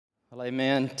Well,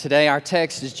 amen. Today our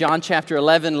text is John chapter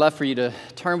 11. I'd love for you to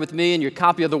turn with me in your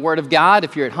copy of the Word of God.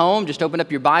 If you're at home, just open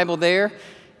up your Bible there.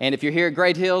 And if you're here at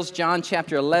Great Hills, John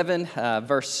chapter 11,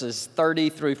 verses 30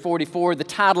 through 44. The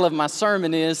title of my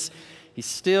sermon is, He's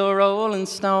Still Rolling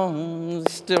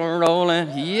Stones, Still Rolling.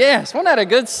 Yes, wasn't that a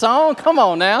good song? Come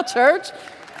on now, church.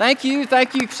 Thank you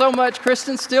so much,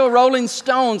 Kristen. Still Rolling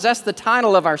Stones, that's the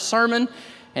title of our sermon.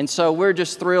 And so we're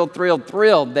just thrilled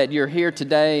that you're here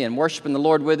today and worshiping the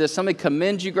Lord with us. Somebody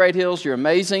commend you, Great Hills. You're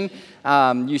amazing.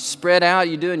 You spread out.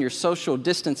 You're doing your social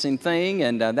distancing thing,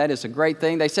 and that is a great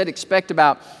thing. They said expect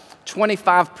about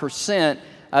 25%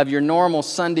 of your normal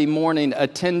Sunday morning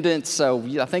attendance. So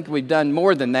I think we've done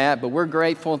more than that, but we're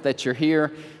grateful that you're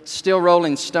here. Still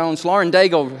Rolling Stones. Lauren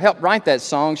Daigle helped write that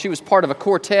song. She was part of a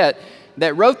quartet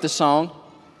that wrote the song.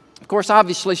 Of course,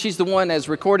 obviously, she's the one that's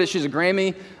recorded. She's a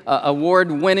Grammy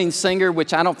award-winning singer,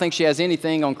 which I don't think she has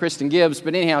anything on Kristen Gibbs.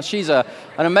 But anyhow, she's an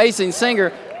amazing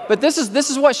singer. But this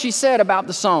is what she said about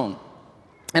the song.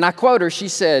 And I quote her. She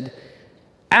said,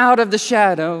 out of the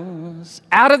shadows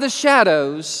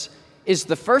is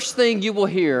the first thing you will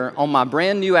hear on my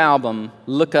brand new album,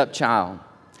 Look Up Child.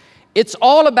 It's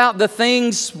all about the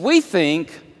things we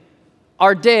think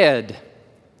are dead.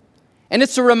 And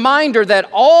it's a reminder that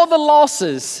all the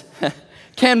losses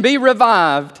can be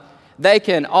revived. They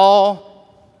can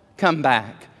all come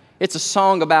back. It's a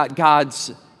song about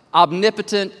God's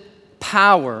omnipotent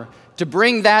power to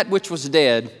bring that which was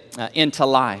dead into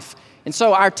life. And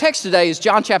so our text today is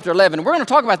John chapter 11. We're going to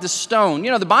talk about this stone.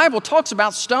 You know, the Bible talks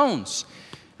about stones.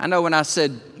 I know when I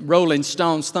said rolling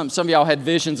stones, some of y'all had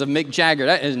visions of Mick Jagger.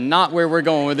 That is not where we're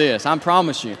going with this, I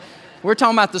promise you. We're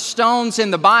talking about the stones in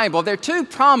the Bible. They're two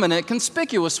prominent,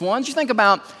 conspicuous ones. You think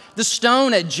about the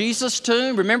stone at Jesus'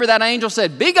 tomb. Remember that angel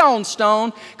said, "Be gone,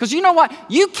 stone." Because you know what?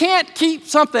 You can't keep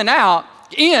something out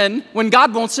in when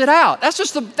God wants it out. That's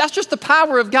just the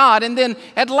power of God. And then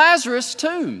at Lazarus'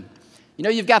 tomb, you know,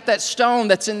 you've got that stone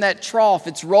that's in that trough.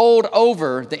 It's rolled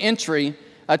over the entry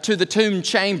to the tomb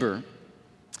chamber.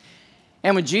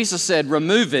 And when Jesus said,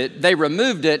 remove it, they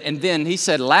removed it, and then he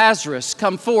said, Lazarus,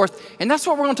 come forth. And that's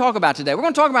what we're going to talk about today. We're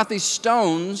going to talk about these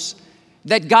stones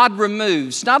that God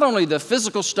removes. Not only the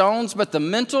physical stones, but the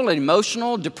mental and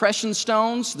emotional depression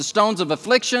stones, the stones of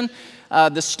affliction,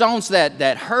 the stones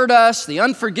that hurt us, the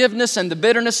unforgiveness and the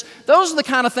bitterness. Those are the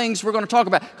kind of things we're going to talk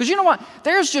about. Because you know what?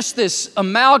 There's just this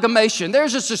amalgamation.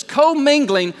 There's just this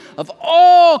commingling of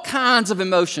all kinds of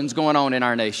emotions going on in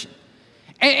our nation.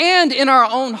 And in our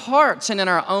own hearts and in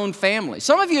our own family.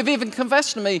 Some of you have even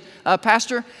confessed to me,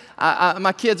 Pastor,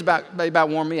 my kids about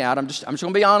worn me out. I'm just going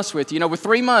to be honest with you. You know, with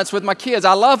 3 months with my kids,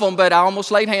 I love them, but I almost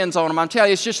laid hands on them. I'm telling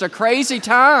you, it's just a crazy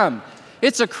time.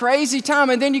 It's a crazy time.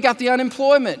 And then you got the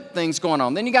unemployment things going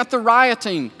on. Then you got the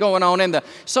rioting going on and the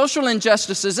social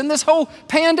injustices and this whole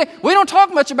pandemic. We don't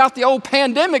talk much about the old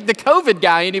pandemic, the COVID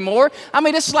guy anymore. I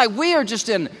mean, it's like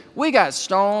we got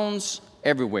stones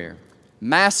everywhere.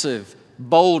 Massive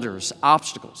boulders,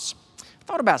 obstacles. I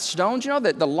thought about stones. You know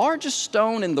that the largest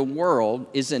stone in the world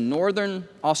is in northern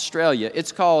Australia.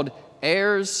 It's called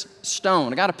Ayers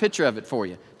Stone. I got a picture of it for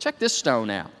you. Check this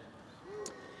stone out.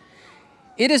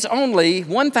 It is only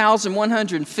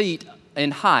 1,100 feet in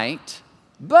height,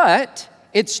 but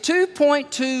it's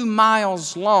 2.2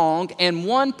 miles long and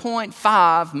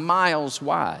 1.5 miles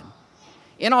wide.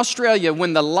 In Australia,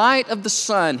 when the light of the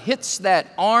sun hits that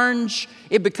orange,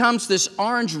 it becomes this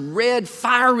orange-red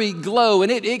fiery glow,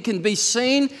 and it can be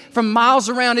seen from miles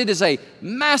around. It is a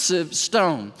massive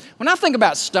stone. When I think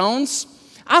about stones,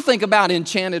 I think about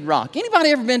Enchanted Rock. Anybody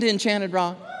ever been to Enchanted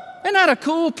Rock? Isn't that a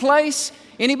cool place?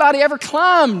 Anybody ever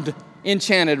climbed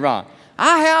Enchanted Rock?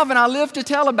 I have, and I live to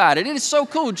tell about it. It is so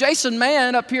cool. Jason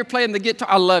Mann up here playing the guitar.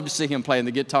 I love to see him playing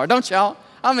the guitar, don't y'all?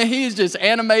 I mean, he's just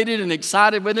animated and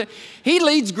excited with it. He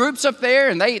leads groups up there,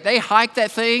 and they hike that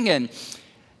thing, and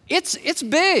it's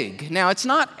big. Now, it's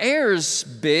not Ayers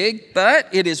big, but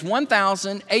it is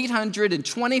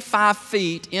 1,825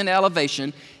 feet in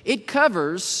elevation. It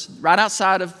covers, right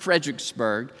outside of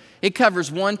Fredericksburg, it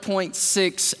covers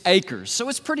 1.6 acres. So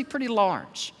it's pretty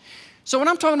large. So when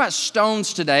I'm talking about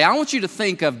stones today, I want you to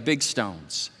think of big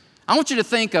stones. I want you to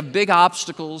think of big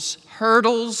obstacles,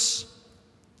 hurdles,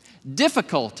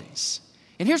 difficulties.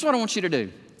 And here's what I want you to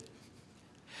do.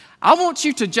 I want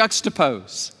you to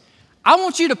juxtapose. I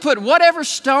want you to put whatever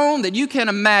stone that you can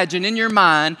imagine in your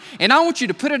mind, and I want you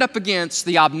to put it up against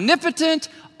the omnipotent,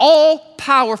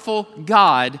 all-powerful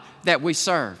God that we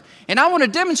serve. And I want to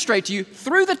demonstrate to you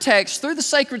through the text, through the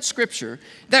sacred scripture,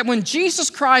 that when Jesus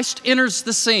Christ enters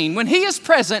the scene, when He is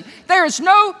present, there is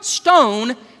no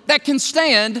stone that can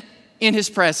stand in His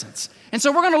presence. And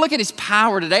so we're going to look at his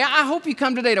power today. I hope you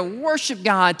come today to worship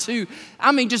God, to,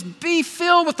 just be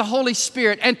filled with the Holy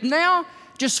Spirit. And now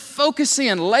just focus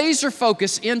in, laser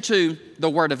focus into the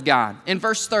Word of God. In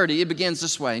verse 30, it begins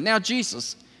this way. Now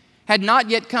Jesus had not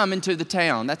yet come into the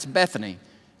town. That's Bethany.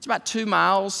 It's about 2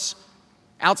 miles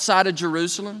outside of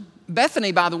Jerusalem.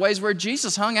 Bethany, by the way, is where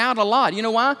Jesus hung out a lot. You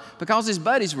know why? Because his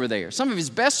buddies were there. Some of his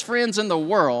best friends in the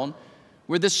world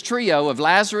were this trio of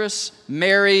Lazarus,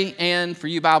 Mary, and, for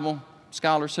you Bible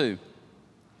scholars, who?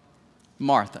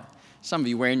 Martha. Some of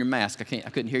you wearing your mask. I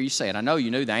couldn't hear you say it. I know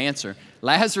you knew the answer.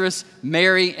 Lazarus,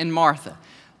 Mary, and Martha.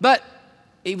 But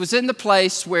he was in the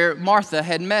place where Martha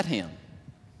had met him.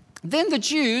 Then the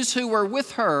Jews who were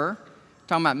with her,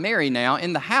 talking about Mary now,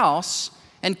 in the house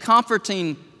and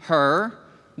comforting her.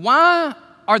 Why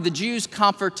are the Jews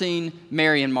comforting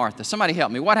Mary and Martha? Somebody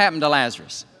help me. What happened to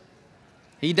Lazarus?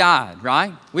 He died,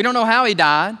 right? We don't know how he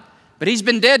died, but he's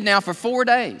been dead now for 4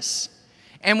 days.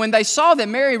 And when they saw that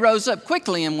Mary rose up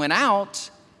quickly and went out,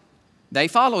 they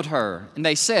followed her. And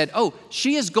they said, "Oh,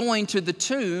 she is going to the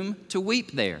tomb to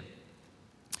weep there."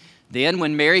 Then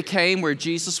when Mary came where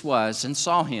Jesus was and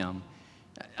saw him,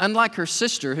 unlike her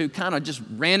sister who kind of just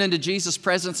ran into Jesus'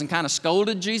 presence and kind of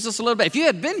scolded Jesus a little bit. If you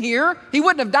had been here, he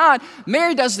wouldn't have died.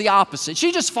 Mary does the opposite.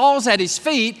 She just falls at his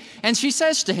feet and she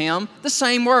says to him the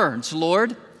same words,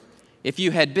 "Lord, if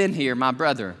you had been here, my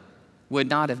brother would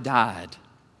not have died."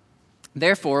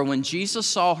 Therefore, when Jesus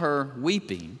saw her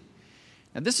weeping,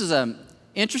 now this is an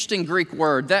interesting Greek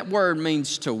word. That word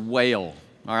means to wail,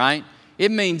 all right? It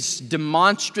means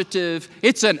demonstrative.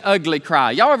 It's an ugly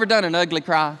cry. Y'all ever done an ugly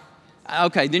cry?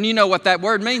 Okay, then you know what that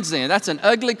word means then. That's an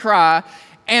ugly cry.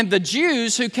 And the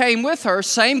Jews who came with her,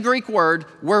 same Greek word,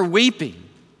 were weeping.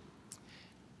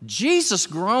 Jesus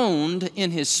groaned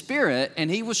in his spirit and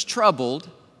he was troubled.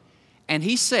 And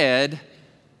he said,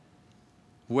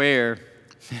 Where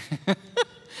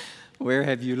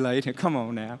have you laid him? Come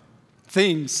on now.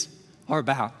 Things are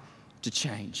about to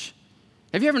change.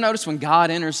 Have you ever noticed when God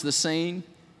enters the scene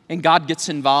and God gets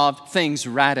involved, things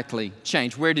radically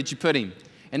change? Where did you put him?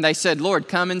 And they said, "Lord,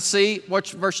 come and see."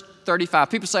 Watch verse 35.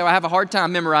 People say, "Well, I have a hard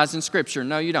time memorizing Scripture."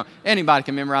 No, you don't. Anybody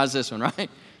can memorize this one, right?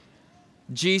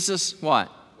 Jesus, what?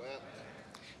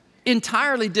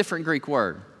 Entirely different Greek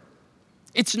word.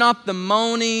 It's not the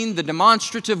moaning, the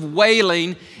demonstrative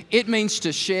wailing. It means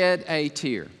to shed a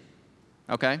tear.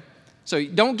 Okay? So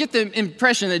don't get the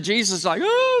impression that Jesus is like,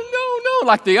 "Oh, no,"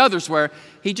 like the others were.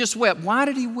 He just wept. Why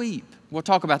did he weep? We'll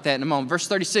talk about that in a moment. Verse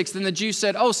 36, then the Jews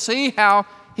said, "Oh, see how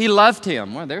he loved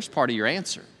him." Well, there's part of your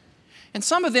answer. And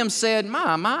some of them said,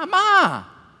 My. I'm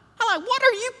like, what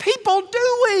are you people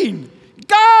doing?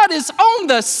 God is on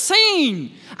the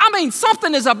scene.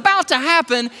 Something is about to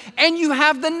happen, and you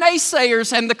have the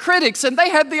naysayers and the critics, and they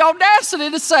had the audacity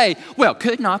to say, "Well,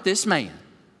 could not this man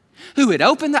who had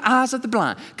opened the eyes of the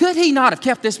blind, could he not have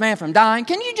kept this man from dying?"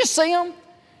 Can you just see them?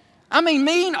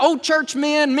 Mean old church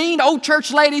men, mean old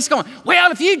church ladies going,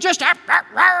 "Well, if you just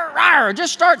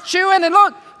start chewing, and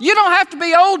look, you don't have to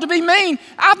be old to be mean."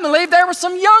 I believe there were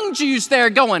some young Jews there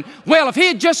going, "Well, if he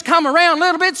had just come around a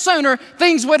little bit sooner,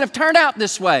 things would have turned out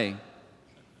this way."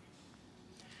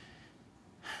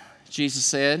 Jesus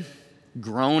said,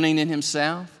 groaning in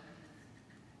himself,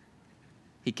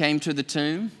 he came to the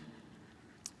tomb,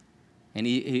 and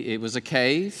it was a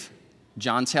cave.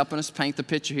 John's helping us paint the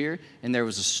picture here, and there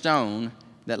was a stone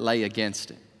that lay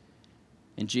against it.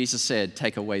 And Jesus said,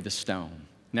 "Take away the stone."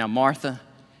 Now, Martha,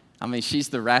 she's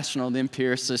the rational, the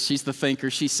empiricist, she's the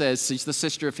thinker. She says, she's the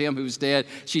sister of him who's dead.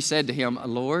 She said to him,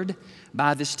 "Lord,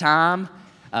 by this time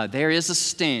there is a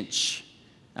stench."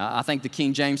 I think the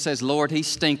King James says, "Lord, he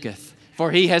stinketh,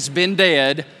 for he has been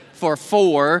dead for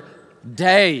 4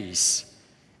 days."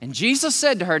 And Jesus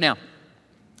said to her, now,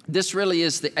 this really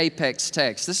is the apex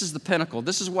text. This is the pinnacle.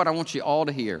 This is what I want you all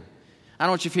to hear. I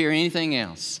don't want you to hear anything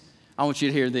else. I want you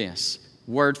to hear this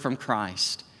word from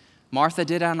Christ. "Martha,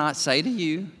 did I not say to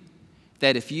you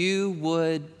that if you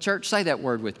would," church, say that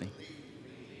word with me,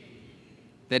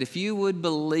 "that if you would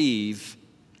believe,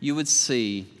 you would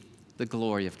see the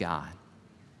glory of God."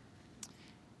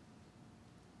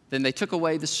 Then they took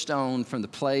away the stone from the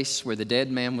place where the dead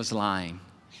man was lying.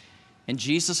 And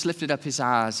Jesus lifted up his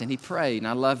eyes and he prayed, and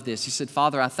I love this. He said,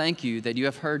 "Father, I thank you that you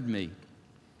have heard me.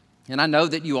 And I know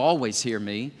that you always hear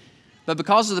me. But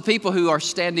because of the people who are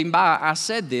standing by, I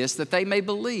said this, that they may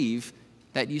believe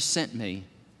that you sent me."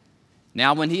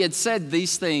 Now, when he had said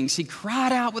these things, he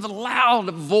cried out with a loud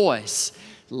voice,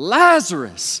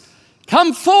 "Lazarus,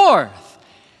 come forth."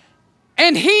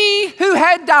 And he who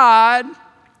had died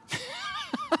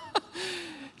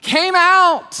came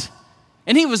out.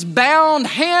 And he was bound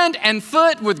hand and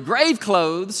foot with grave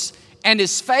clothes, and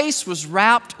his face was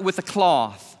wrapped with a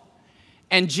cloth.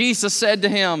 And Jesus said to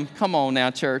him, come on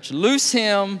now, church, loose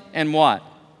him and what?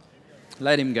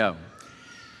 Let him go.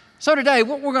 So today,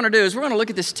 what we're going to do is we're going to look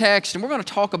at this text and we're going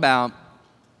to talk about,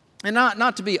 and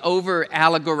not to be over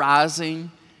allegorizing.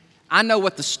 I know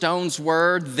what the stones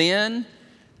were then,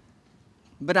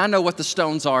 but I know what the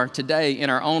stones are today in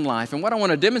our own life. And what I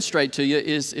want to demonstrate to you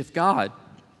is if God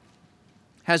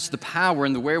has the power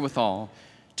and the wherewithal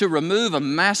to remove a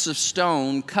massive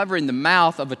stone covering the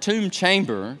mouth of a tomb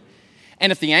chamber,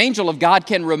 and if the angel of God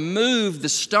can remove the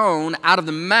stone out of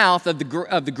the mouth of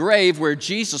the grave where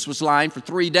Jesus was lying for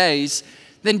 3 days,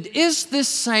 then is this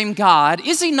same God,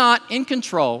 is he not in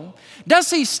control?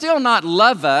 Does he still not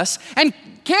love us? And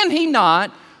can he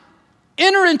not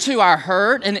enter into our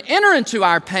hurt and enter into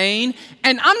our pain?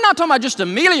 And I'm not talking about just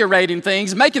ameliorating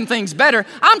things, making things better.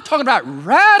 I'm talking about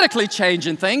radically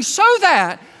changing things so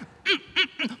that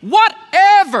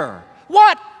whatever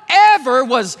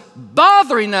was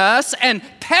bothering us and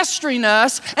pestering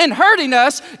us and hurting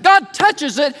us, God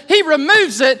touches it, he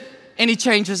removes it, and he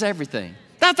changes everything.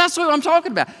 That's what I'm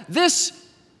talking about. This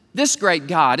great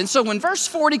God. And so when verse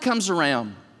 40 comes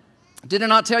around, did I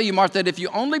not tell you, Martha, that if you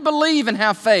only believe and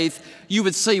have faith, you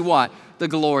would see what? The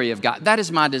glory of God. That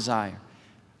is my desire.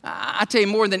 I tell you,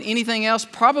 more than anything else,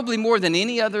 probably more than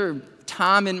any other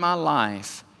time in my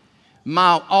life,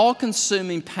 my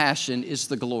all-consuming passion is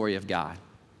the glory of God.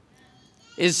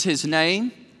 Is his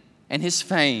name and his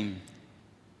fame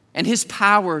and his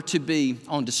power to be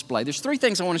on display. There's 3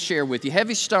 things I want to share with you.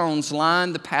 Heavy stones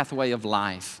line the pathway of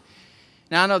life.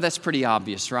 Now, I know that's pretty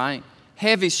obvious, right?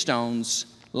 Heavy stones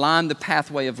line the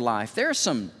pathway of life. There are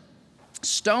some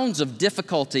stones of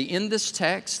difficulty in this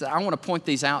text that I want to point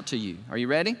these out to you. Are you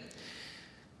ready?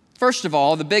 First of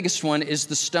all, the biggest one is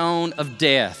the stone of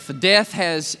death. Death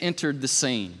has entered the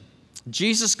scene.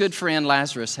 Jesus' good friend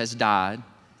Lazarus has died.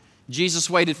 Jesus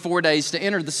waited 4 days to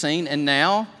enter the scene, and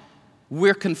now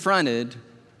we're confronted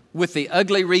with the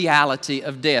ugly reality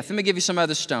of death. Let me give you some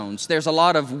other stones. There's a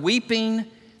lot of weeping.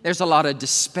 There's a lot of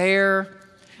despair.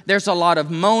 There's a lot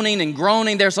of moaning and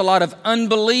groaning. There's a lot of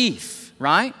unbelief,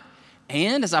 right?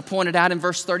 And as I pointed out in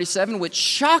verse 37, which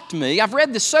shocked me, I've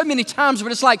read this so many times,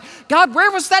 but it's like, God,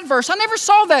 where was that verse? I never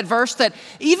saw that verse, that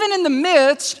even in the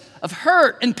midst of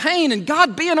hurt and pain and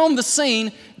God being on the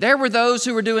scene, there were those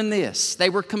who were doing this. They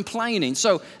were complaining.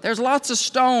 So there's lots of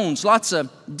stones, lots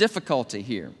of difficulty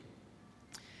here.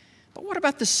 But what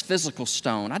about this physical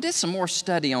stone? I did some more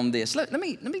study on this. Let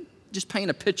me just paint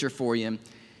a picture for you.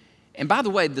 And by the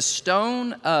way, the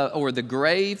stone or the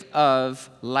grave of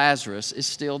Lazarus is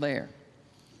still there.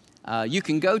 You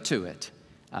can go to it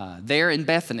there in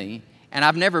Bethany. And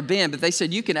I've never been, but they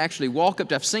said you can actually walk up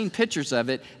to, I've seen pictures of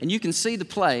it, and you can see the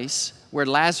place where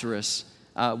Lazarus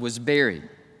was buried.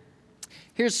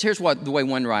 Here's what the way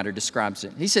one writer describes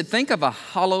it. He said, think of a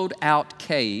hollowed out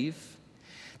cave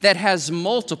that has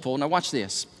multiple, now watch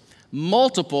this,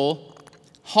 multiple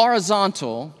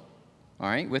horizontal, all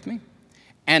right, with me,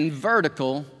 and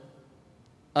vertical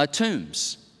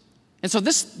tombs. And so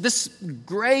this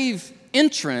grave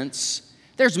entrance,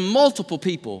 there's multiple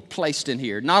people placed in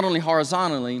here, not only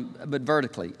horizontally, but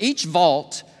vertically. Each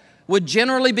vault would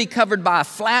generally be covered by a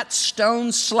flat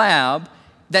stone slab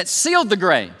that sealed the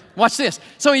grave. Watch this.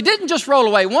 So he didn't just roll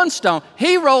away one stone,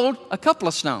 he rolled a couple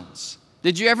of stones.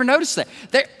 Did you ever notice that?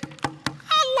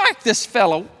 I like this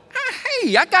fellow.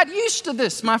 Hey, I got used to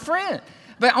this, my friend.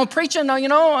 But I'm preaching,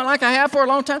 like I have for a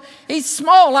long time. He's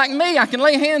small like me. I can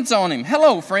lay hands on him.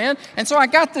 Hello, friend. And so I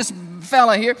got this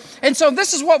fella here. And so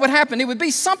this is what would happen. It would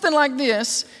be something like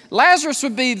this. Lazarus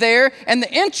would be there and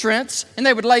the entrance, and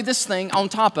they would lay this thing on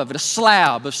top of it, a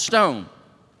slab of stone.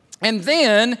 And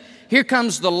then here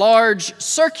comes the large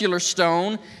circular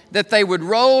stone that they would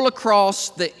roll across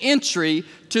the entry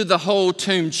to the whole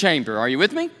tomb chamber. Are you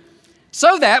with me?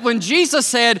 So that when Jesus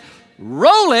said,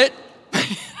 roll it,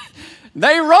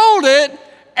 they rolled it,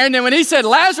 and then when he said,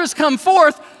 Lazarus, come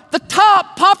forth, the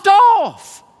top popped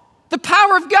off. The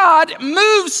power of God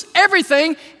moves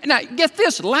everything. Now, get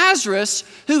this, Lazarus,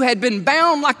 who had been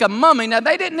bound like a mummy, now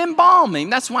they didn't embalm him.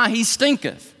 That's why he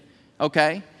stinketh,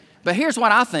 okay? But here's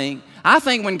what I think. I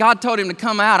think when God told him to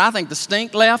come out, I think the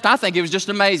stink left. I think it was just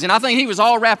amazing. I think he was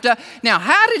all wrapped up. Now,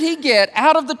 how did he get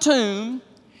out of the tomb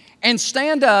and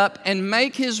stand up and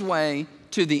make his way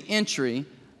to the entry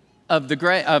of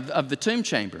the tomb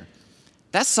chamber?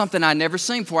 That's something I'd never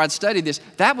seen before I'd studied this.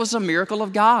 That was a miracle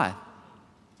of God.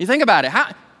 You think about it. How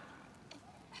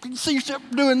you see yourself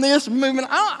doing this, moving?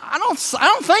 I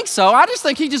don't think so. I just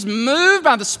think he just moved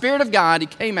by the Spirit of God. He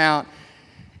came out,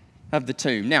 of the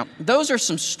tomb. Now, those are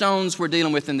some stones we're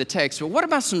dealing with in the text, but what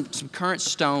about some current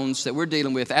stones that we're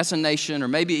dealing with as a nation or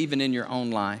maybe even in your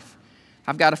own life?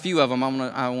 I've got a few of them.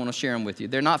 I want to share them with you.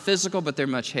 They're not physical, but they're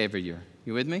much heavier.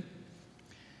 You with me?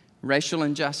 Racial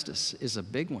injustice is a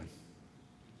big one.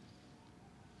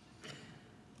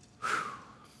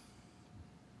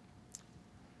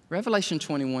 Revelation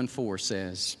 21:4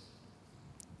 says,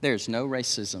 there's no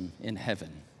racism in heaven.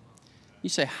 You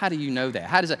say, how do you know that?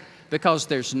 How does that? Because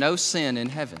there's no sin in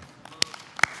heaven.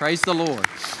 Praise the Lord.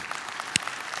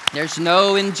 There's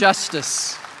no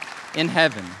injustice in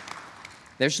heaven.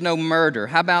 There's no murder.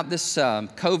 How about this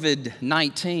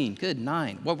COVID-19? Good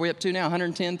night. What we're up to now,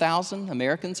 110,000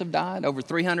 Americans have died, over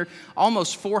 300.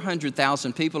 Almost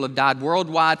 400,000 people have died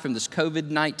worldwide from this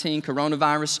COVID-19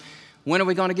 coronavirus. When are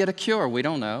we going to get a cure? We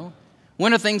don't know.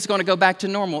 When are things going to go back to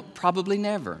normal? Probably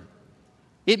never.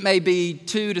 It may be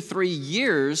 2 to 3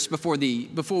 years before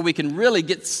we can really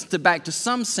get back to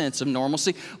some sense of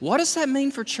normalcy. What does that mean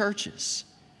for churches?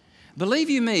 Believe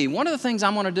you me, one of the things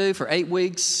I'm going to do for 8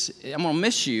 weeks, I'm going to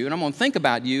miss you, and I'm going to think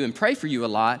about you and pray for you a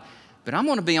lot, but I'm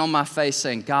going to be on my face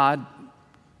saying, God,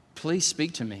 please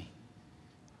speak to me.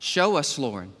 Show us,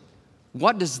 Lord.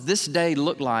 What does this day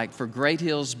look like for Great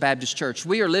Hills Baptist Church?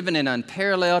 We are living in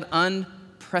unparalleled,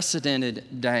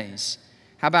 unprecedented days.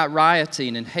 How about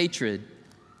rioting and hatred?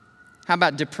 How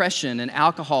about depression and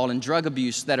alcohol and drug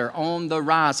abuse that are on the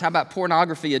rise? How about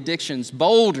pornography addictions,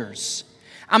 boulders?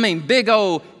 I mean, big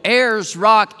old Ayers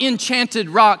rock, enchanted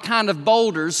rock kind of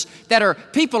boulders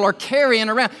that people are carrying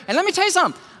around. And let me tell you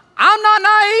something, I'm not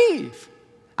naive.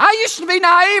 I used to be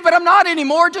naive, but I'm not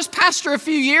anymore. Just pastor a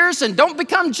few years and don't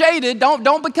become jaded.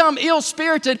 Don't become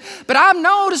ill-spirited. But I've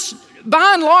noticed,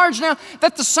 by and large now,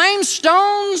 that the same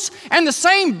stones and the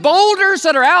same boulders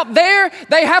that are out there,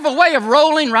 they have a way of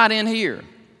rolling right in here.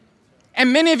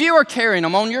 And many of you are carrying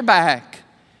them on your back.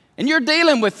 And you're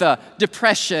dealing with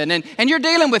depression and you're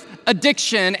dealing with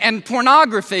addiction and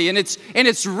pornography. And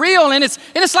it's real and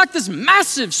it's like this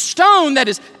massive stone that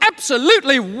is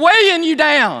absolutely weighing you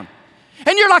down.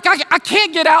 And you're like, I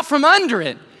can't get out from under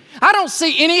it. I don't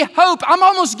see any hope. I'm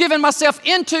almost giving myself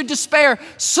into despair.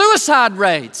 Suicide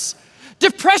rates,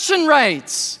 depression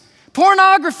rates,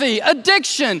 pornography,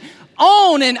 addiction,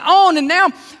 on and on. And now,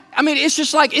 I mean, it's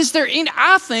just like,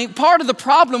 I think part of the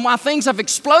problem why things have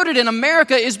exploded in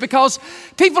America is because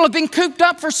people have been cooped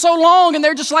up for so long and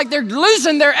they're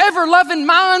losing their ever-loving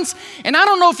minds. And I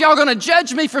don't know if y'all are going to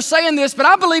judge me for saying this, but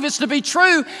I believe it's to be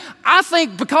true. I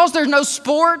think because there's no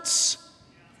sports,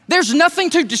 there's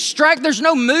nothing to distract, there's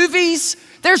no movies,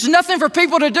 there's nothing for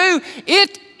people to do.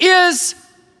 It is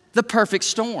the perfect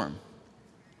storm.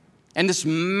 And this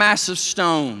massive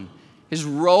stone is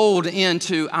rolled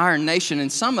into our nation. And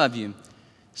some of you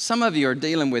are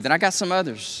dealing with it. I got some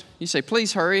others. You say,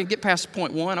 please hurry, get past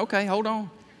point 1. Okay, hold on.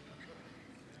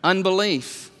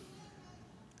 Unbelief.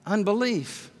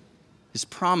 Unbelief is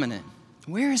prominent.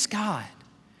 Where is God?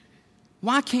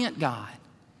 Why can't God?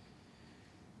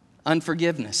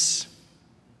 Unforgiveness.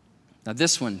 Now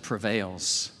this one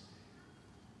prevails.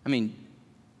 I mean,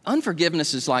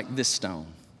 unforgiveness is like this stone.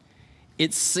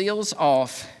 It seals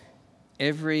off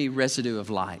every residue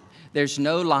of light. There's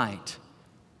no light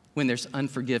when there's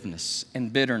unforgiveness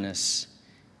and bitterness,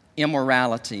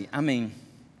 immorality. I mean,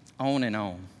 on and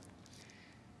on.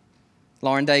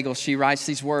 Lauren Daigle, she writes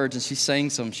these words and she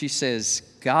sings them. She says,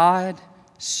 God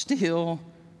still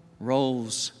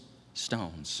rolls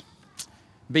stones.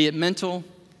 Be it mental,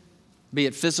 be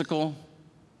it physical,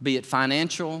 be it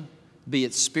financial, be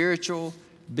it spiritual,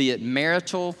 be it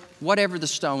marital, whatever the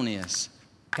stone is,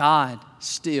 God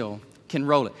still can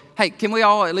roll it. Hey, can we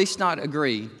all at least not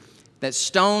agree that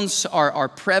stones are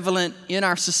prevalent in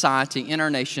our society, in our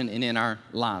nation, and in our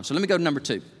lives? So let me go to number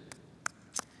 2.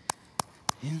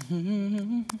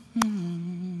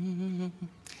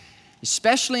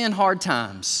 Especially in hard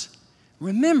times,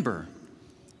 remember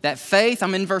that faith,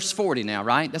 I'm in verse 40 now,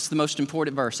 right? That's the most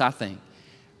important verse, I think.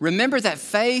 Remember that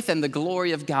faith and the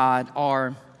glory of God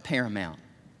are paramount.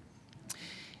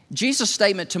 Jesus'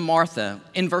 statement to Martha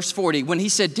in verse 40, when he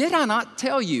said, did I not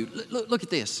tell you? Look at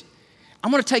this.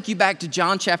 I'm going to take you back to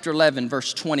John chapter 11,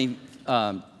 verse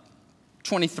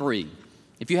 23.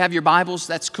 If you have your Bibles,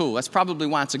 that's cool. That's probably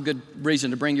why it's a good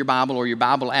reason to bring your Bible or your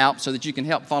Bible out so that you can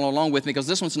help follow along with me, because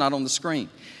this one's not on the screen.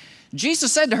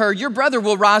 Jesus said to her, your brother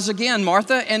will rise again,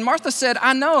 Martha. And Martha said,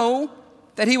 I know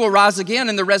that he will rise again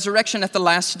in the resurrection at the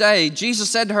last day. Jesus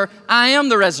said to her, I am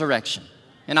the resurrection,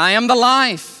 and I am the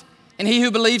life. And he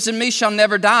who believes in me shall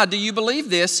never die. Do you believe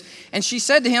this? And she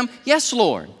said to him, yes,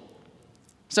 Lord.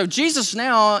 So Jesus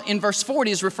now in verse 40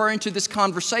 is referring to this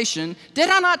conversation. Did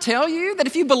I not tell you that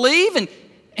if you believe and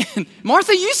And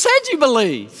Martha, you said you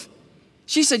believe.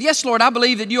 She said, yes, Lord, I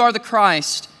believe that you are the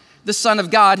Christ, the Son of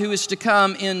God who is to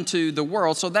come into the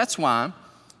world. So that's why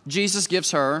Jesus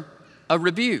gives her a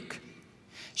rebuke.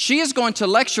 She is going to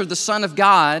lecture the Son of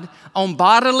God on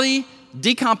bodily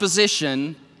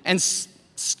decomposition and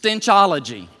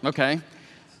stenchology, okay?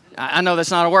 I know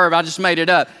that's not a word, I just made it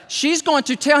up. She's going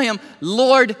to tell him,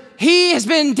 Lord, he has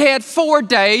been dead 4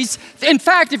 days. In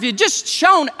fact, if you'd just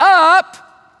shown up,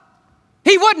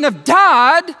 he wouldn't have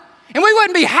died, and we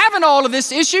wouldn't be having all of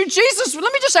this issue. Jesus,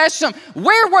 let me just ask you something.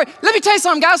 Let me tell you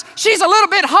something, guys. She's a little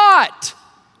bit hot.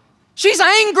 She's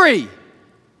angry.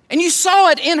 And you saw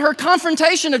it in her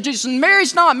confrontation of Jesus. And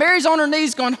Mary's not. Mary's on her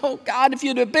knees going, oh, God, if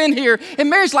you'd have been here. And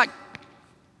Mary's like,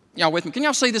 y'all with me? Can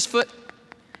y'all see this foot?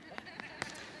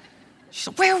 She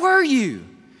said, where were you?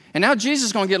 And now Jesus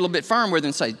is going to get a little bit firm with her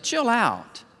and say, chill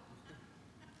out.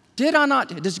 Did I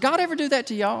not? Does God ever do that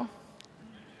to y'all?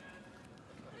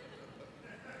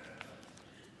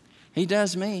 He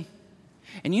does me.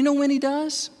 And you know when he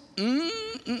does?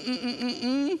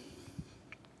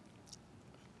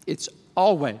 It's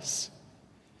always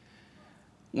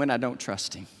when I don't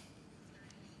trust him.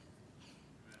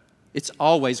 It's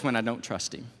always when I don't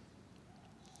trust him.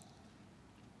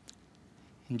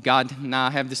 And God and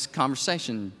I have this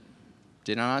conversation.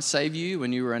 Did I not save you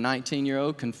when you were a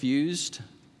 19-year-old confused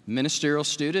ministerial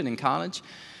student in college?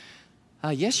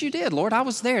 Yes, you did, Lord. I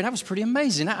was there. That was pretty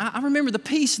amazing. I remember the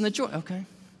peace and the joy. Okay.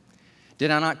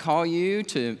 Did I not call you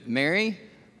to marry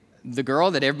the girl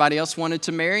that everybody else wanted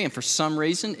to marry? And for some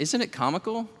reason, isn't it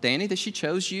comical, Danny, that she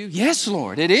chose you? Yes,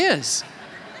 Lord, it is.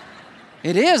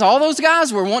 It is. All those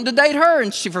guys were wanting to date her,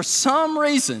 and she, for some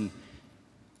reason,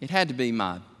 it had to be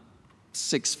my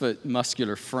 6-foot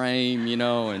muscular frame,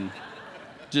 and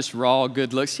just raw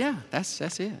good looks. Yeah, that's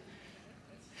it.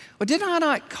 Well, did I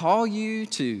not call you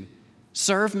to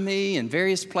serve me in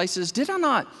various places? Did I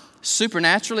not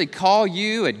supernaturally call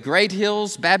you at Great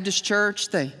Hills Baptist Church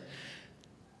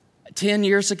 10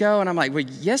 years ago? And I'm like, well,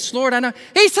 yes, Lord, I know.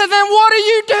 He said, then what are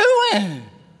you doing?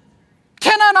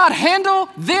 Can I not handle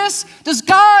this? Does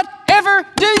God ever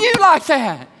do you like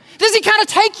that? Does he kind of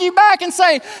take you back and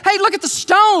say, hey, look at the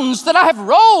stones that I have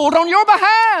rolled on your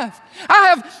behalf. I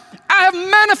have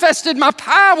manifested my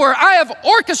power. I have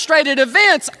orchestrated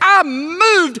events. I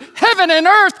moved heaven and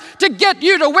earth to get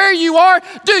you to where you are.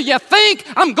 Do you think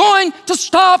I'm going to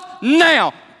stop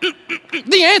now?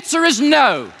 The answer is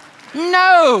no.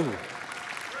 No.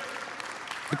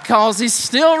 Because he's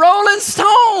still rolling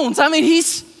stones. I mean,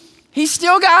 he's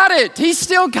still got it. He's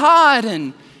still God.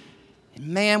 And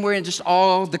man, we're in just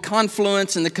all the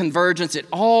confluence and the convergence.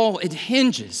 It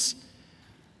hinges.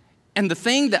 And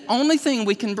the only thing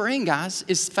we can bring, guys,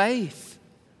 is faith.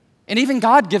 And even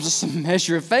God gives us some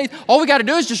measure of faith. All we got to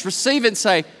do is just receive it and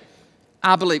say,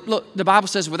 I believe. Look, the Bible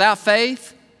says without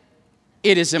faith,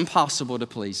 it is impossible to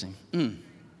please him.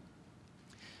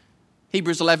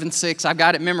 Hebrews 11:6, I've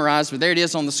got it memorized, but there it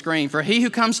is on the screen. For he who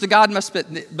comes to God must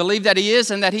believe that he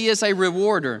is, and that he is a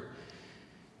rewarder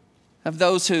of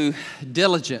those who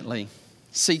diligently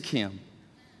seek him.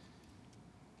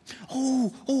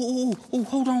 Oh,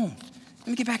 hold on. Let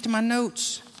me get back to my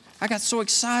notes. I got so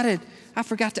excited, I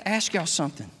forgot to ask y'all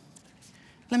something.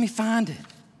 Let me find it.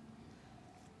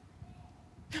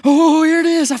 Oh, here it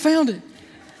is. I found it.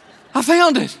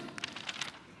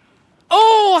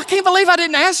 Oh, I can't believe I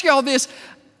didn't ask y'all this.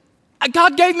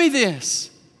 God gave me this.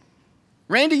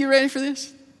 Randy, you ready for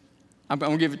this? I'm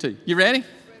going to give it to you. You ready?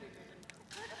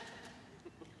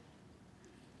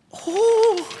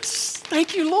 Oh,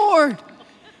 thank you, Lord.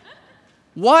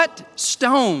 What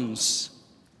stones,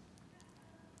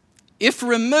 if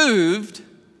removed,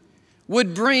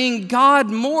 would bring God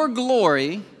more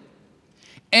glory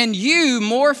and you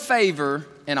more favor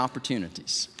and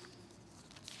opportunities?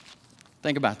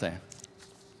 Think about that.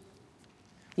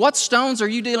 What stones are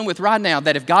you dealing with right now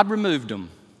that if God removed them,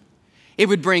 it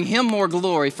would bring him more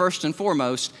glory first and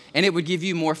foremost, and it would give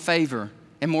you more favor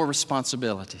and more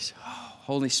responsibilities? Oh,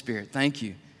 Holy Spirit, thank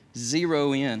you.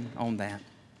 Zero in on that.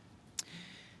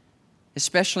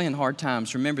 Especially in hard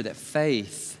times, remember that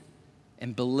faith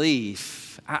and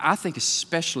belief, I think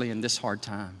especially in this hard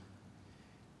time,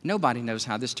 nobody knows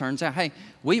how this turns out. Hey,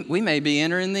 we may be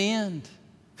entering the end.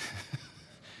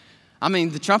 I mean,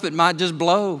 the trumpet might just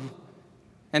blow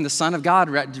and the Son of God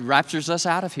raptures us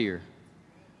out of here.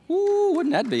 Ooh,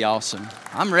 wouldn't that be awesome?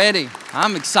 I'm ready.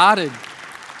 I'm excited.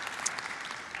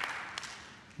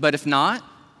 But if not,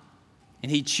 and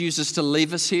he chooses to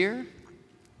leave us here,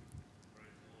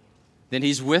 then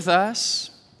he's with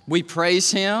us. We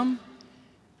praise him.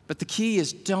 But the key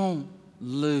is don't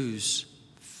lose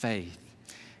faith.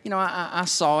 I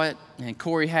saw it, and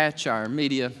Corey Hatch, our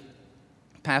media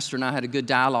pastor, and I had a good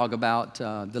dialogue about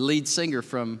the lead singer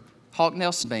from Hawk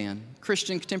Nelson Band,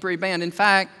 Christian contemporary band. In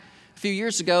fact, a few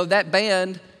years ago, that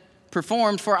band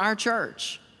performed for our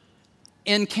church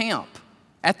in camp,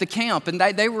 at the camp, and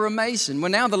they were amazing.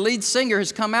 Well, now the lead singer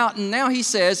has come out, and now he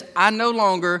says, I no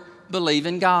longer believe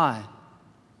in God.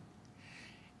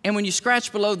 And when you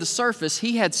scratch below the surface,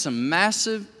 he had some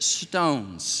massive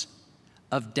stones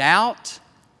of doubt,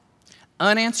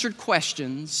 unanswered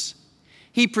questions.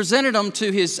 He presented them to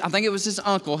I think it was his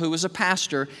uncle who was a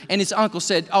pastor, and his uncle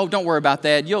said, oh, don't worry about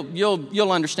that.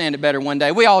 You'll understand it better one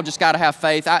day. We all just got to have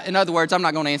faith. In other words, I'm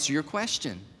not going to answer your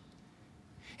question.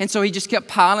 And so he just kept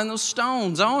piling those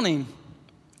stones on him.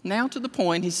 Now to the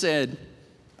point, he said,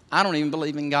 I don't even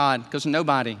believe in God because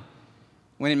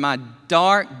when in my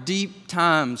dark, deep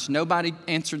times, nobody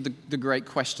answered the great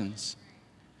questions.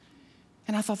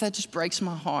 And I thought that just breaks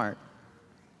my heart.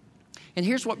 And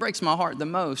here's what breaks my heart the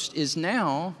most is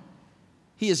now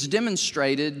he has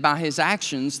demonstrated by his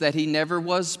actions that he never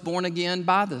was born again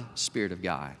by the Spirit of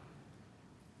God.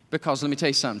 Because let me tell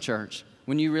you something, church.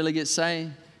 When you really get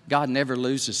saved, God never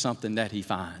loses something that he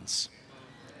finds.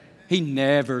 He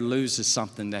never loses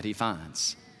something that he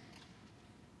finds.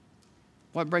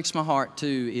 What breaks my heart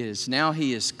too is now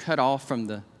he is cut off from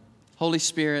the Holy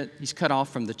Spirit. He's cut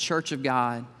off from the church of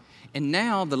God. And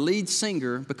now the lead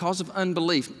singer, because of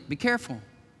unbelief, be careful.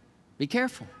 Be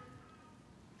careful.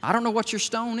 I don't know what your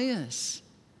stone is,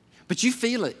 but you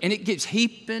feel it, and it gets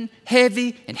heaping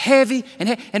heavy and heavy.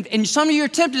 And some of you are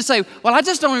tempted to say, well, I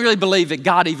just don't really believe that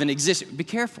God even exists. Be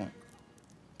careful,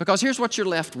 because here's what you're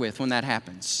left with when that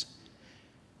happens.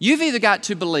 You've either got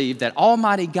to believe that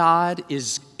Almighty God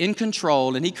is in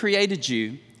control and he created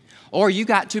you, or you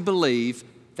got to believe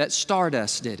that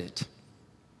stardust did it.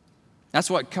 That's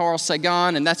what Carl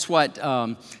Sagan and that's what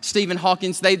Stephen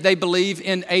Hawking, they believe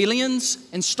in aliens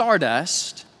and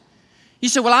stardust. You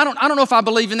say, well, I don't know if I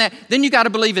believe in that. Then you got to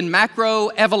believe in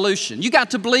macroevolution. You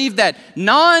got to believe that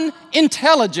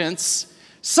non-intelligence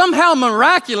somehow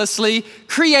miraculously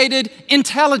created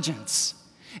intelligence.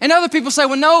 And other people say,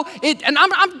 well, no, and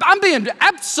I'm being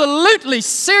absolutely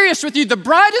serious with you. The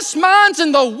brightest minds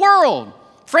in the world,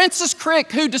 Francis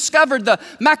Crick, who discovered the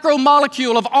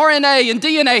macromolecule of RNA and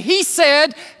DNA, he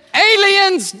said,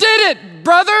 aliens did it,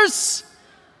 brothers.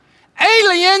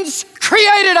 Aliens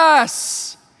created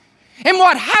us. And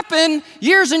what happened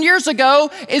years and years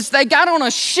ago is they got on a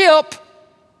ship.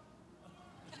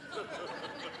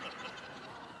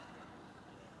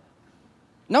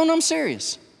 No, I'm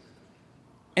serious.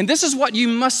 And this is what you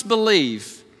must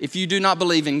believe if you do not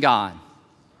believe in God.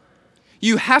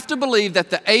 You have to believe that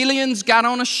the aliens got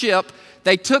on a ship,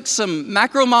 they took some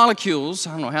macromolecules,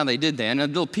 I don't know how they did that, in a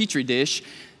little petri dish.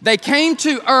 They came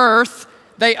to Earth,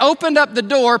 they opened up the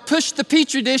door, pushed the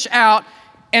petri dish out,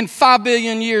 and 5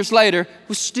 billion years later,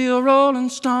 we're still rolling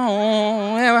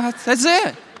stone. That's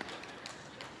it.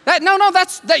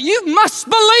 You must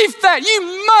believe that.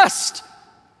 You must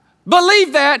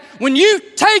believe that when you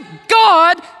take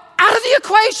God out of the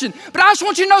equation. But I just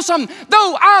want you to know something.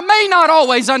 Though I may not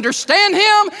always understand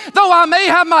him, though I may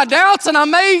have my doubts and I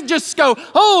may just go,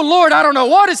 oh Lord, I don't know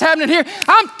what is happening here.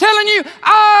 I'm telling you,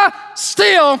 I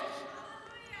still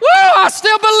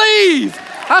believe.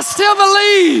 I still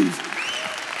believe.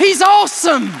 He's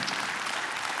awesome.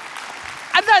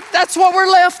 And that's what we're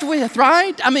left with,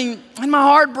 right? I mean, and my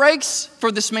heart breaks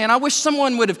for this man. I wish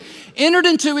someone would have entered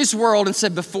into his world and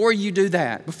said, before you do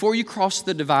that, before you cross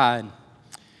the divide,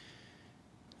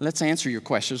 let's answer your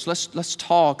questions. Let's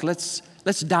talk. Let's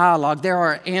dialogue. There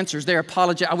are answers. There are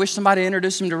apologies. I wish somebody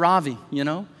introduced him to Ravi,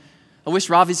 I wish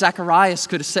Ravi Zacharias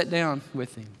could have sat down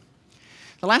with him.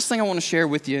 The last thing I want to share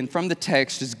with you and from the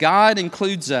text is God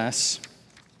includes us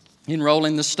in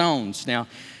rolling the stones. Now,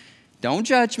 don't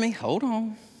judge me. Hold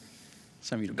on.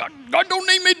 Some of you go, God don't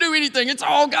need me to do anything. It's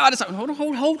all God.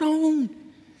 Hold on.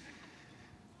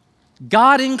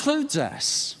 God includes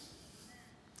us.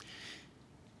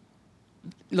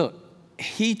 Look,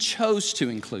 he chose to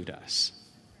include us.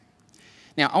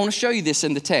 Now, I want to show you this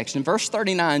in the text. In verse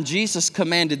 39, Jesus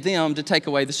commanded them to take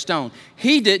away the stone.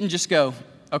 He didn't just go,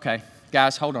 okay,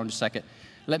 guys, hold on just a second.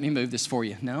 Let me move this for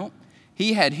you. No.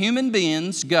 He had human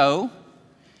beings go,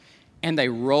 and they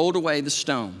rolled away the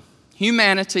stone.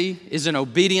 Humanity is in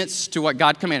obedience to what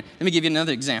God commanded. Let me give you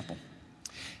another example.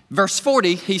 Verse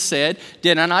 40, he said,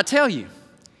 did I not tell you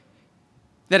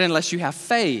that unless you have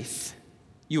faith,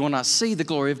 you will not see the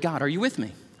glory of God? Are you with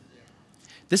me?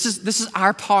 This is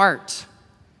our part.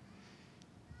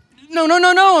 No,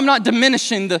 I'm not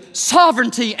diminishing the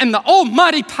sovereignty and the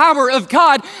almighty power of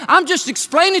God. I'm just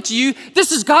explaining to you,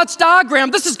 this is God's diagram.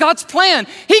 This is God's plan.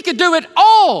 He could do it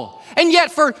all. And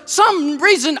yet for some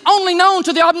reason only known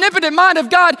to the omnipotent mind of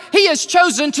God, He has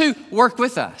chosen to work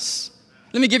with us.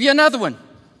 Let me give you another one.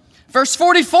 Verse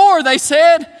 44, they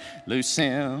said, loose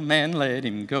him and let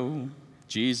him go.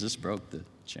 Jesus broke the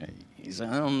chains.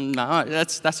 No,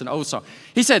 that's an old song.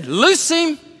 He said, loose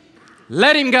him,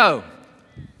 let him go.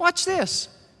 Watch this.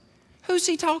 Who's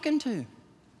He talking to?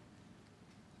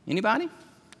 Anybody?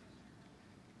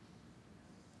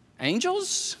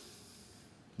 Angels?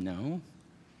 No.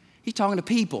 He's talking to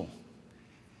people.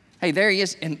 Hey, there he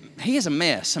is, and he is a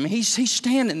mess. I mean, he's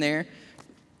standing there.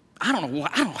 I don't know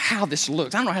how this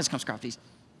looks. I don't know how this comes across. He's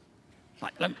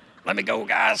like, let me go,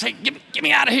 guys. Hey, get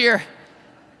me out of here.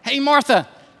 Hey, Martha,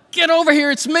 get over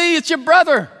here. It's me. It's your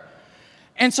brother.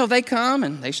 And so they come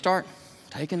and they start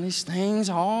taking these things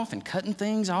off and cutting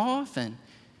things off. And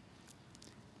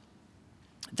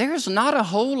there's not a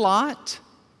whole lot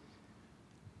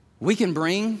we can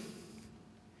bring.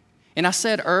 And I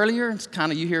said earlier, it's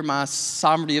kind of, you hear my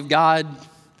sovereignty of God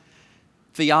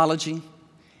theology,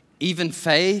 even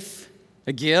faith,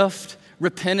 a gift,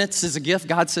 repentance is a gift.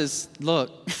 God says, look,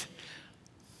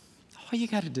 all you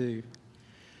got to do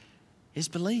is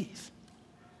believe.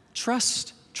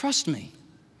 Trust me.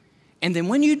 And then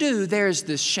when you do, there's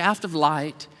this shaft of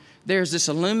light, there's this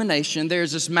illumination,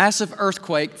 there's this massive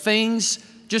earthquake. Things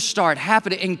just start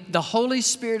happening, and the Holy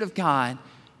Spirit of God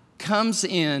comes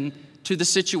in to the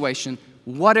situation.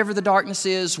 Whatever the darkness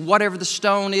is, whatever the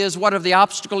stone is, whatever the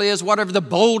obstacle is, whatever the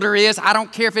boulder is, I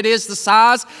don't care if it is the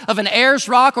size of an Ayers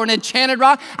rock or an enchanted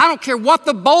rock. I don't care what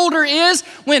the boulder is.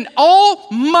 When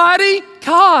Almighty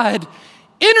God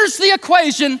enters the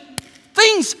equation,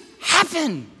 things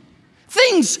happen.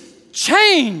 Things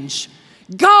change.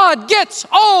 God gets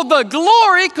all the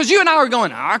glory, because you and I are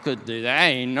going, I could do that.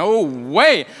 Ain't no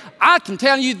way. I can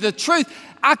tell you the truth.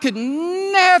 I could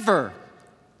never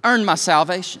earn my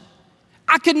salvation.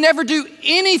 I could never do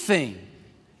anything.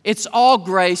 It's all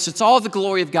grace. It's all the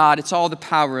glory of God. It's all the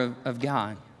power of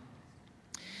God.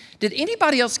 Did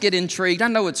anybody else get intrigued? I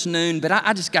know it's noon, but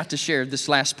I just got to share this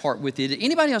last part with you. Did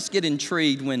anybody else get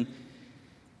intrigued when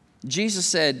Jesus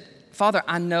said, Father,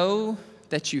 I know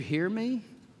that you hear me,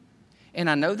 and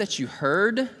I know that you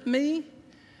heard me,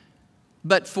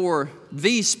 but for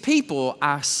these people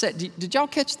I said, did y'all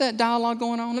catch that dialogue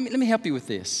going on? Let me help you with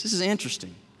this. This is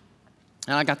interesting.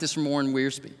 And I got this from Warren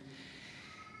Wiersbe.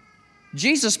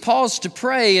 Jesus paused to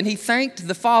pray, and He thanked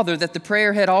the Father that the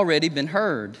prayer had already been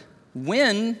heard.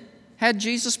 When had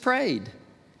Jesus prayed?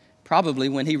 Probably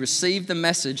when He received the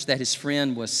message that His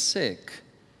friend was sick.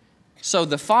 So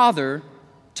the Father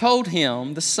told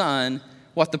Him, the Son,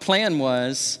 what the plan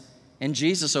was, and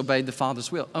Jesus obeyed the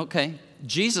Father's will. Okay,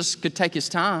 Jesus could take His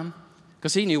time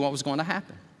because He knew what was going to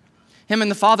happen. Him and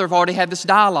the Father have already had this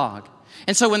dialogue.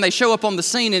 And so when they show up on the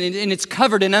scene and it's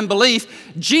covered in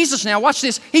unbelief, Jesus now, watch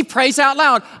this, He prays out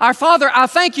loud, Our Father, I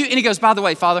thank you. And He goes, by the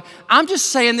way, Father, I'm just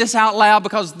saying this out loud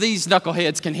because these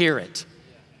knuckleheads can hear it.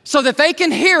 So that they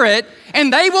can hear it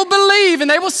and they will believe and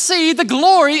they will see the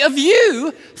glory of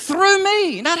you through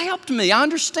me. And that helped me. I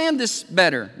understand this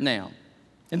better now.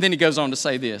 And then He goes on to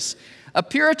say this. A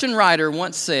Puritan writer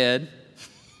once said,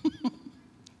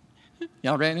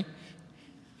 y'all ready?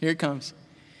 Here it comes.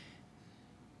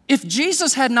 If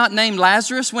Jesus had not named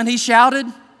Lazarus when He shouted,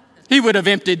 He would have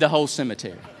emptied the whole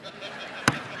cemetery.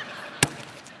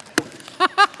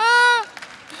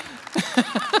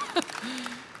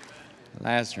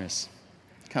 Lazarus,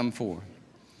 come forth.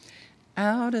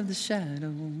 Out of the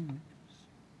shadows,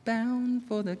 bound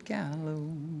for the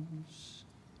gallows.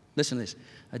 Listen to this.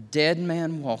 A dead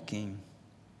man walking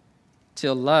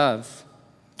till love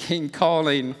came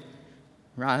calling,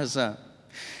 rise up.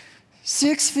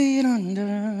 6 feet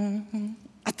under,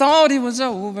 I thought it was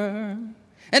over.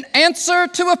 An answer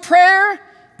to a prayer,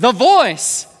 the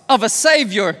voice of a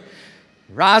Savior,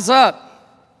 rise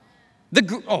up.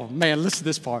 Oh man, listen to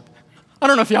this part. I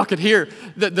don't know if y'all could hear,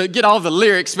 get all the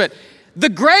lyrics, but the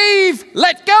grave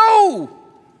let go.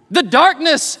 The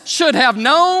darkness should have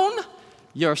known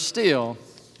you're still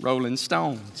rolling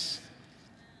stones.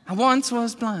 I once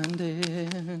was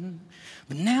blinded,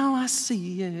 but now I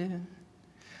see it.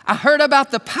 I heard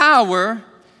about the power,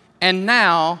 and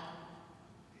now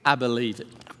I believe it.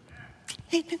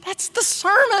 Hey, that's the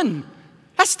sermon.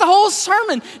 That's the whole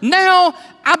sermon. Now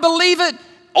I believe it.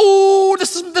 Oh,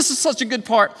 this is such a good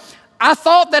part. I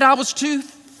thought that I was too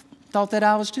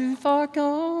far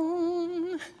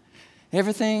gone.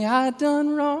 Everything I'd done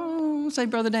wrong Don't say,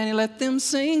 Brother Danny, let them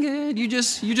sing it. You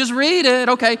just read it.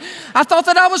 Okay. I thought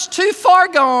that I was too far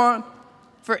gone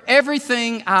for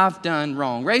everything I've done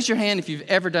wrong. Raise your hand if you've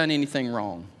ever done anything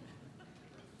wrong.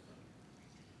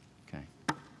 Okay.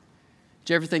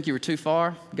 Did you ever think you were too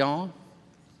far gone?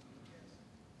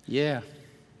 Yeah.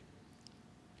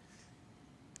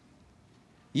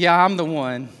 Yeah, I'm the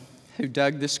one who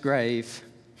dug this grave.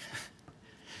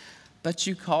 But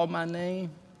you called my name.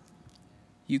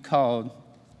 You called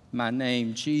my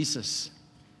name. Jesus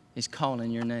is calling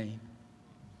your name.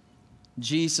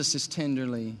 Jesus is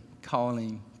tenderly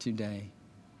calling today.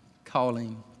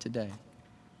 Calling today.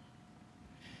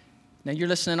 Now you're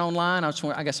listening online.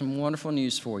 I got some wonderful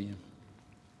news for you.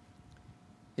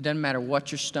 It doesn't matter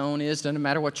what your stone is, doesn't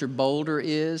matter what your boulder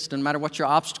is, doesn't matter what your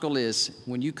obstacle is.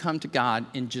 When you come to God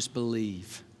and just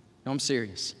believe. No, I'm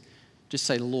serious. Just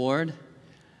say, Lord,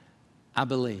 I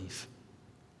believe.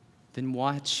 Then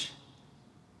watch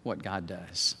what God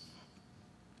does.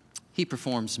 He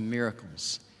performs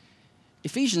miracles.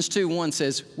 Ephesians 2:1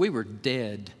 says, we were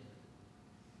dead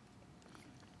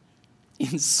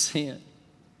in sin.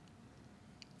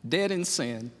 Dead in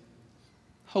sin.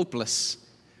 Hopeless.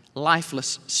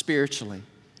 Lifeless spiritually.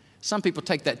 Some people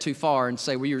take that too far and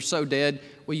say, well, you're so dead.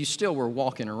 Well, you still were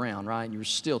walking around, right? You were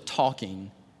still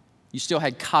talking. You still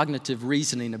had cognitive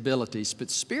reasoning abilities. But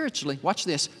spiritually, watch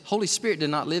this, Holy Spirit did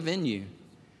not live in you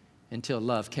until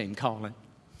love came calling.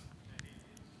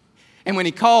 And when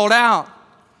He called out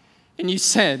and you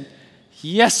said,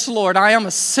 yes, Lord, I am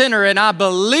a sinner and I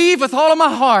believe with all of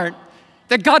my heart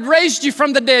that God raised you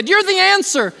from the dead. You're the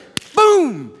answer.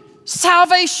 Boom!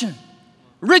 Salvation.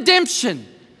 Redemption,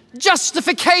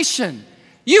 justification.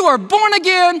 You are born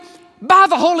again by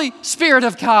the Holy Spirit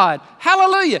of God.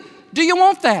 Hallelujah. Do you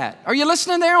want that? Are you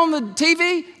listening there on the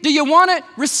TV? Do you want it?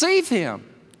 Receive Him.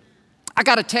 I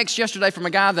got a text yesterday from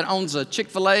a guy that owns a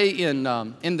Chick-fil-A in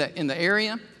the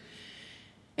area.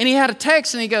 And he had a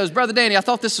text and he goes, Brother Danny, I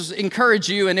thought this would encourage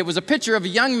you. And it was a picture of a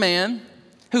young man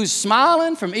who's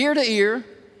smiling from ear to ear.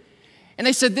 And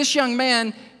they said, this young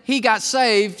man, he got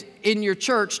saved in your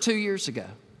church 2 years ago.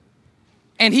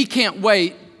 And he can't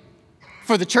wait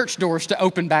for the church doors to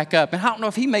open back up. And I don't know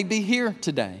if he may be here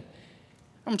today.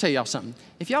 I'm going to tell y'all something.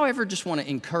 If y'all ever just want to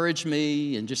encourage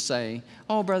me and just say,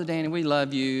 oh, Brother Danny, we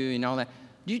love you and all that,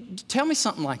 tell me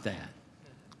something like that.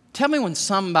 Tell me when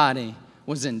somebody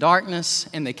was in darkness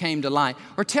and they came to light.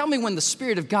 Or tell me when the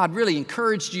Spirit of God really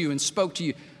encouraged you and spoke to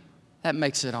you. That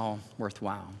makes it all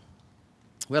worthwhile.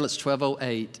 Well, it's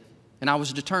 12:08. And I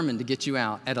was determined to get you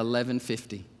out at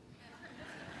 11:50.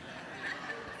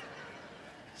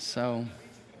 So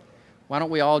why don't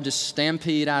we all just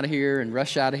stampede out of here and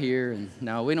rush out of here? And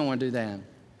no, we don't want to do that.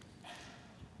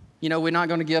 You know, we're not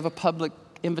going to give a public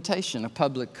invitation, a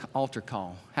public altar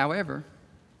call. However,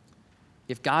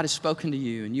 if God has spoken to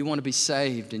you and you want to be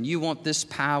saved and you want this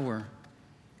power,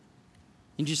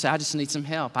 you just say, I just need some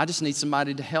help. I just need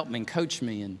somebody to help me and coach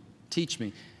me and teach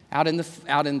me. Out in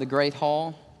the Great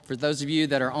Hall, for those of you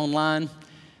that are online,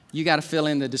 you got to fill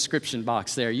in the description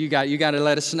box there. You got to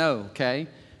let us know, okay?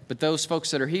 But those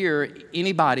folks that are here,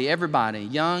 anybody, everybody,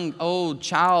 young, old,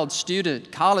 child, student,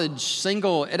 college,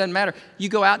 single, it doesn't matter. You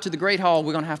go out to the Great Hall,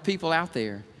 we're going to have people out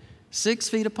there 6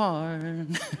 feet apart,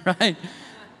 right?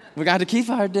 We got to keep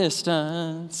our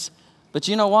distance. But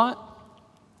you know what?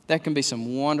 There can be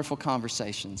some wonderful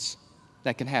conversations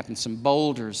that can happen. Some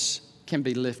boulders can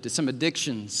be lifted. Some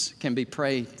addictions can be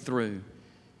prayed through.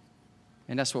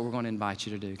 And that's what we're going to invite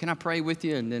you to do. Can I pray with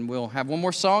you? And then we'll have one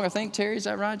more song, I think. Terry, is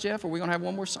that right, Jeff? Or are we going to have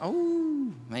one more song?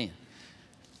 Oh, man.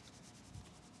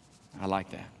 I like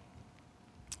that.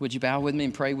 Would you bow with me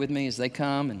and pray with me as they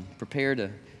come and prepare to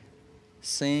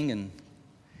sing and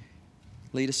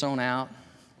lead us on out?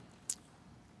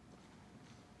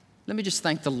 Let me just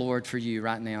thank the Lord for you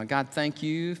right now. God, thank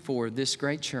you for this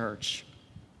great church.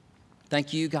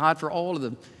 Thank you, God, for all of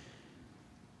the...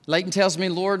 Leighton tells me,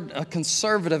 Lord, a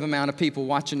conservative amount of people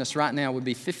watching us right now would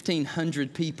be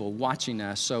 1,500 people watching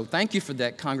us. So thank you for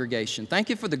that congregation. Thank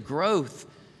you for the growth,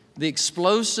 the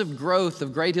explosive growth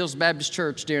of Great Hills Baptist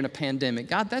Church during a pandemic.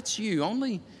 God, that's you.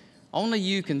 Only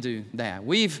you can do that.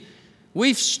 We've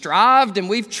strived and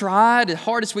we've tried as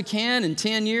hard as we can in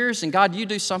 10 years. And God, you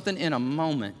do something in a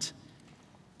moment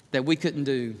that we couldn't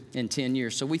do in 10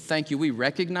 years. So we thank you. We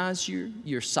recognize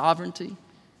your sovereignty.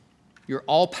 You're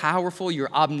all-powerful,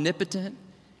 you're omnipotent,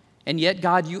 and yet,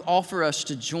 God, you offer us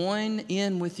to join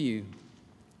in with you,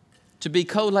 to be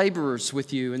co-laborers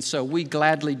with you, and so we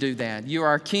gladly do that. You are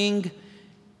our King.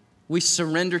 We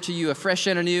surrender to you afresh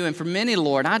and anew, and for many,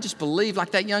 Lord, I just believe,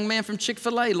 like that young man from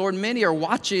Chick-fil-A, Lord, many are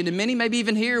watching, and many maybe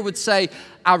even here would say,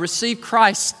 I received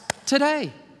Christ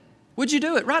today. Would you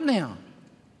do it right now?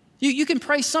 You can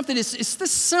pray something. It's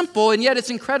this simple, and yet it's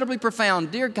incredibly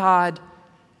profound. Dear God,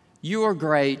 you are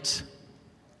great.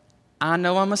 I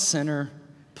know I'm a sinner.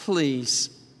 Please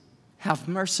have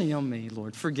mercy on me,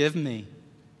 Lord. Forgive me.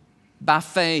 By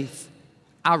faith,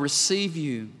 I receive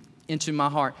you into my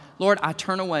heart. Lord, I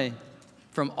turn away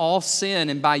from all sin,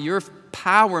 and by your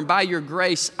power and by your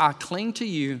grace, I cling to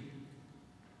you.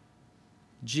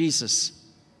 Jesus,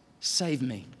 save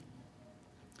me.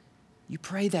 You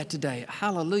pray that today.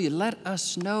 Hallelujah. Let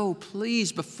us know,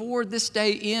 please, before this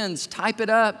day ends. Type it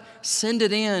up, send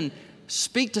it in,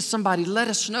 speak to somebody. Let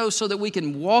us know so that we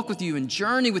can walk with you and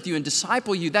journey with you and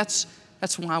disciple you. That's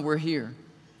why we're here.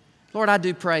 Lord, I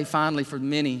do pray finally for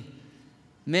many.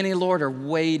 Many, Lord, are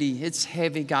weighty. It's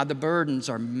heavy, God. The burdens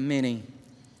are many.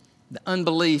 The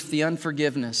unbelief, the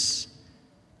unforgiveness,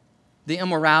 the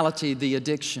immorality, the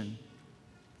addiction,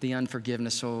 the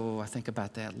unforgiveness. Oh, I think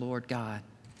about that. Lord God,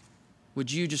 would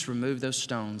you just remove those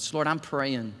stones? Lord, I'm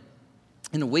praying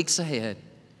in the weeks ahead,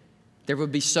 there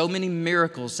would be so many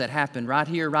miracles that happen right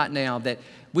here, right now, that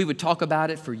we would talk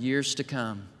about it for years to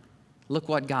come. Look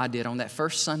what God did on that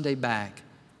first Sunday back.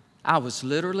 I was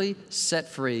literally set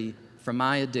free from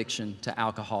my addiction to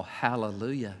alcohol.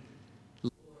 Hallelujah.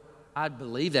 I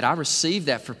believe that. I receive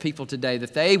that for people today,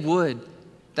 that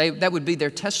that would be their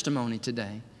testimony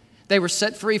today. They were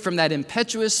set free from that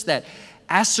impetuous, that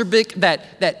acerbic,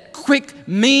 that quick,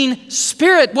 mean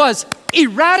spirit was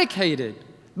eradicated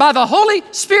by the Holy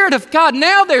Spirit of God.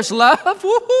 Now there's love.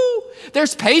 Woo-hoo.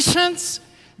 There's patience.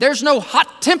 There's no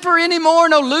hot temper anymore,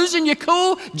 no losing your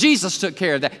cool. Jesus took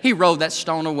care of that. He rolled that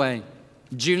stone away.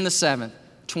 June the 7th,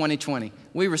 2020.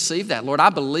 We received that. Lord, I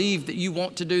believe that you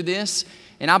want to do this,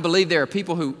 and I believe there are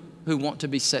people who want to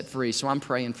be set free, so I'm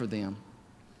praying for them.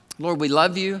 Lord, we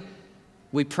love you.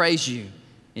 We praise you.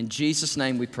 In Jesus'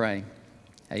 name we pray.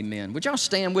 Amen. Would y'all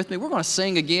stand with me? We're going to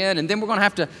sing again, and then we're going to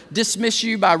have to dismiss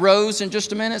you by rows in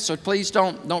just a minute, so please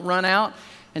don't run out.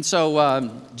 And so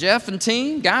Jeff and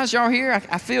team, guys, y'all here?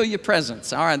 I feel your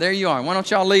presence. All right, there you are. Why don't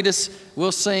y'all lead us?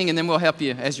 We'll sing, and then we'll help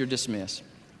you as you're dismissed.